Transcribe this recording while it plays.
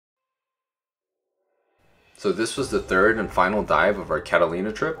So this was the third and final dive of our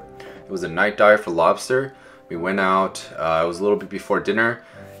Catalina trip. It was a night dive for lobster. We went out, it was a little bit before dinner,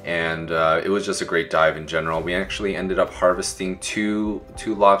 and it was just a great dive in general. We actually ended up harvesting two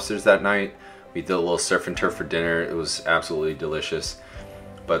lobsters that night. We did a little surf and turf for dinner. It was absolutely delicious.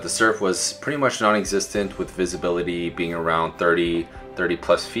 But the surf was pretty much non-existent, with visibility being around 30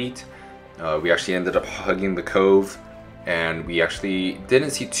 plus feet. We actually ended up hugging the cove, and we actually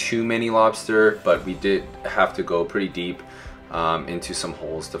didn't see too many lobster, but we did have to go pretty deep into some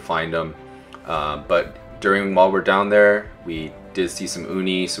holes to find them. But while we're down there, we did see some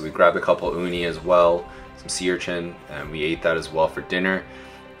uni, so we grabbed a couple uni as well, some sea urchin, and we ate that as well for dinner.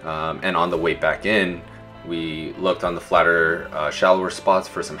 And on the way back in, we looked on the flatter, shallower spots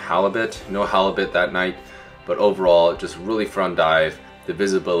for some halibut. No halibut that night, but overall, just really fun dive. The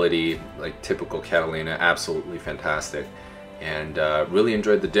visibility, like typical Catalina, absolutely fantastic. And really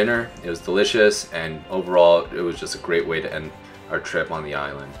enjoyed the dinner. It was delicious, and overall, it was just a great way to end our trip on the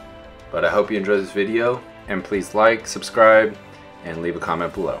island. But I hope you enjoyed this video, and please like, subscribe, and leave a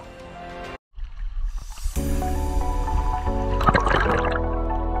comment below.